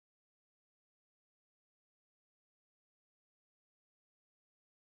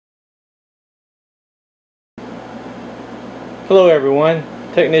Hello everyone,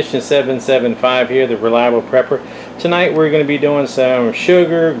 Technician 775 here, the Reliable Prepper. Tonight we're going to be doing some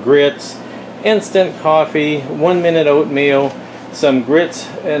sugar, grits, instant coffee, 1 minute oatmeal, some grits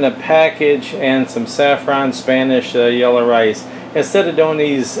in a package, and some saffron Spanish yellow rice. Instead of doing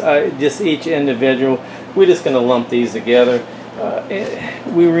these just each individual, we're just going to lump these together.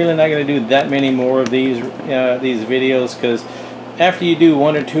 We're really not going to do that many more of these videos, because after you do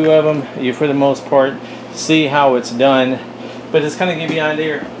one or two of them, you for the most part see how it's done. But it's kind of give you an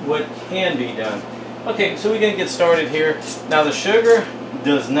idea what can be done. Okay, so we're going to get started here. Now the sugar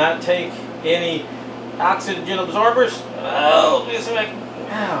does not take any oxygen absorbers. Oh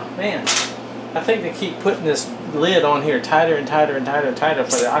man. I think they keep putting this lid on here tighter and tighter and tighter and tighter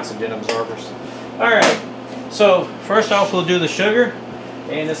for the oxygen absorbers. Alright, so first off we'll do the sugar.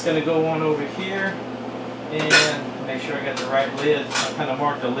 And it's going to go on over here. And make sure I got the right lid. I kind of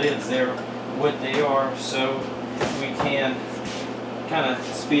marked the lids there, what they are, so we can kind of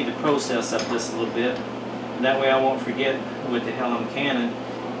speed the process up just a little bit. That way I won't forget what the hell I'm canning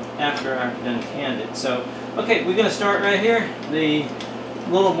after I've done canned it. So, okay, we're going to start right here. The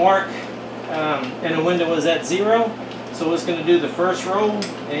little mark in the window is at 0. So it's going to do the first roll,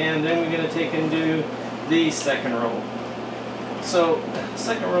 and then we're going to take and do the second roll. So, the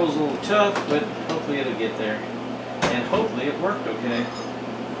second roll is a little tough, but hopefully it'll get there. And hopefully it worked okay.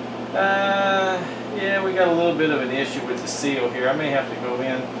 Yeah, we got a little bit of an issue with the seal here. I may have to go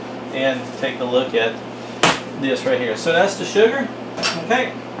in and take a look at this right here. So that's the sugar.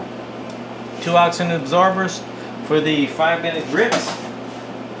 Okay. 2 oxygen absorbers for the 5-minute grits.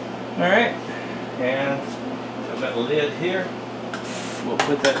 Alright. And I've got a lid here. We'll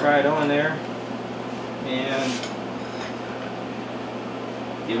put that right on there. And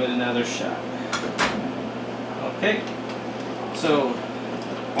give it another shot. Okay. So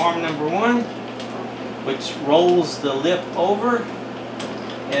arm number 1, which rolls the lip over,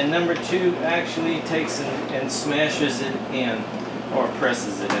 and number 2 actually takes and smashes it in, or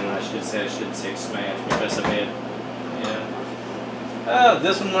presses it in, I should say. I shouldn't say smash because I made, yeah.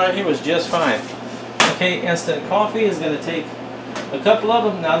 This one right here was just fine. Okay, instant coffee is going to take a couple of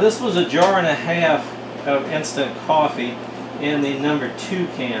them. Now this was a jar and a half of instant coffee in the number 2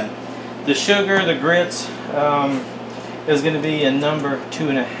 can. The sugar, the grits, is going to be a number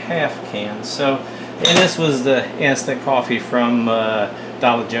 2.5 cans. So, and this was the instant coffee from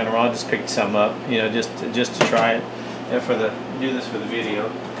Dollar General. I just picked some up, just to try it and do this for the video.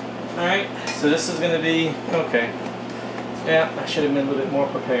 All right, so this is going to be okay. Yeah, I should have been a little bit more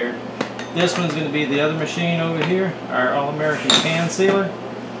prepared. This one's going to be the other machine over here, our All-American can sealer.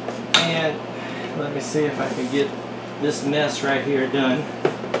 And let me see if I can get this mess right here done.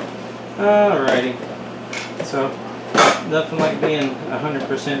 Alrighty, so nothing like being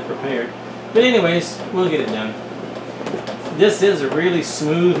 100% prepared. But anyways, we'll get it done. This is a really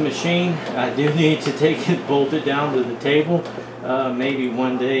smooth machine. I do need to take it bolted down to the table. Maybe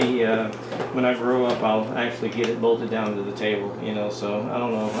one day when I grow up I'll actually get it bolted down to the table, so I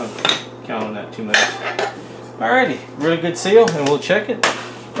don't know. I'm counting on that too much. Alrighty, really good seal, and we'll check it.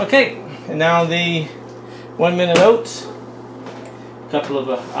 Okay, and now the 1 minute oats. Couple of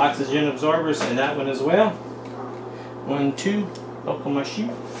oxygen absorbers in that one as well. 1, 2, buckle my shoe.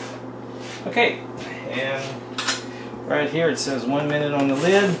 Okay, and right here it says 1 minute on the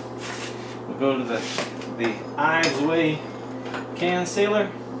lid. We'll go to the Ives Way can sealer.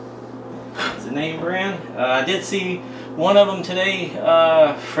 It's a name brand. I did see one of them today.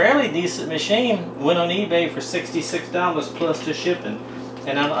 Fairly decent machine. Went on eBay for $66 plus the shipping,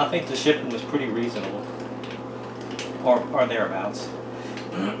 and I think the shipping was pretty reasonable, or thereabouts.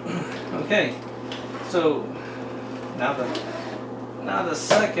 Okay, so now the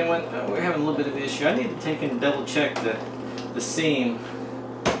second one, we're having a little bit of issue. I need to take and double check the seam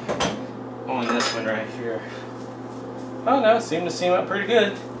on this one right here. Oh no, it seemed to seam up pretty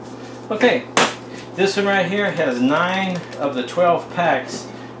good. Okay, this one right here has 9 of the 12 packs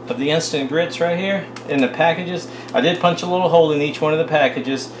of the instant grits right here in the packages. I did punch a little hole in each one of the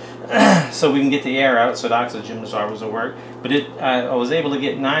packages so we can get the air out, so the oxygen absorbers will work. But I was able to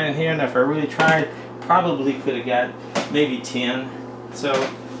get 9 in here, and if I really tried, probably could have got maybe 10. So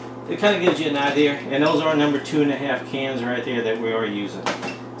it kind of gives you an idea. And those are number 2.5 cans right there that we are using.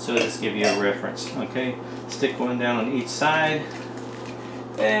 So just give you a reference. Okay, stick one down on each side.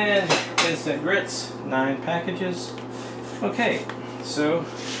 And instant grits, 9 packages. Okay, so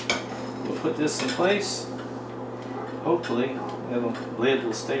we'll put this in place. Hopefully the lid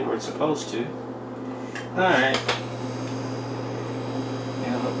will stay where it's supposed to. Alright.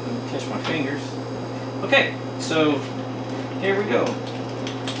 And I'll catch my fingers. Okay, so here we go.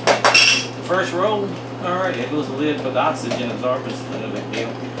 First roll, Alright, here goes the lid for the oxygen absorbers. No big deal.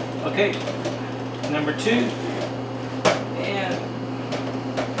 Okay, number 2. And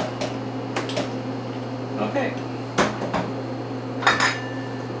okay.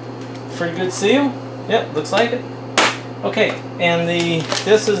 Pretty good seal. Yep, looks like it. Okay, and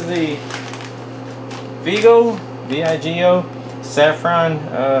this is the Vigo, V-I-G-O, saffron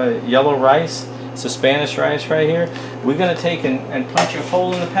yellow rice. It's a Spanish rice right here. We're going to take and punch a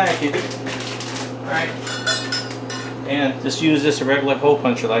hole in the package. Alright. And just use this a regular hole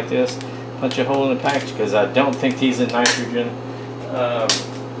puncher like this. Punch a hole in the package because I don't think these are nitrogen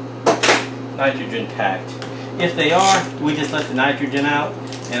packed. If they are, we just let the nitrogen out,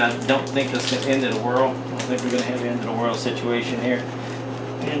 and I don't think it's the end of the world. I don't think we're going to have the end of the world situation here.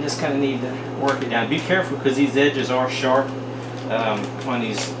 And just kind of need to work it down. Be careful because these edges are sharp on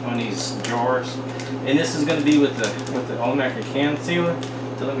these drawers. And this is going to be with the All-American can sealer.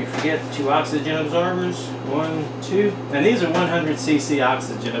 So let me forget, 2 oxygen absorbers. 1, 2, and these are 100cc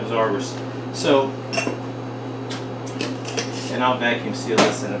oxygen absorbers. So, and I'll vacuum seal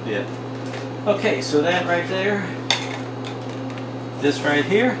this in a bit. Okay, so that right there. This right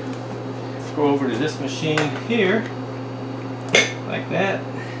here. Go over to this machine here, like that.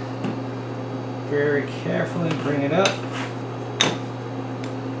 Very carefully bring it up.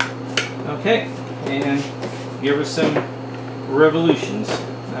 Okay, and give her some revolutions.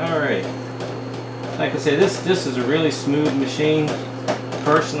 Alright. Like I said, this is a really smooth machine.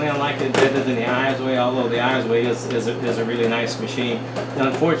 Personally, I like it better than the Iosway, although the Iosway is a really nice machine. And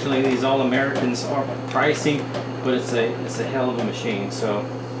unfortunately, these All-Americans are pricey, but it's a hell of a machine. So,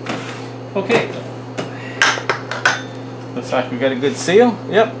 okay. Looks like we got a good seal.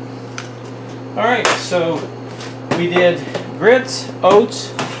 Yep. Alright, so we did grits,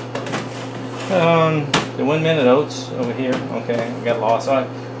 oats, the 1 minute oats over here. Okay, we got lost.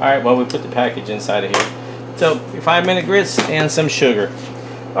 Alright, well, we put the package inside of here. So, 5 minute grits and some sugar.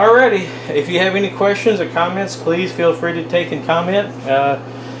 Alrighty, if you have any questions or comments, please feel free to take and comment,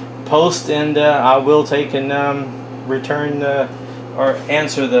 post, and I will take and return or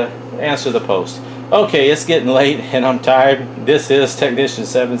answer the post. Okay, it's getting late and I'm tired. This is Technician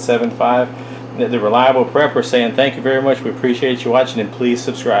 775, the Reliable Prepper, saying thank you very much. We appreciate you watching, and please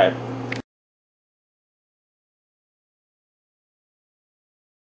subscribe.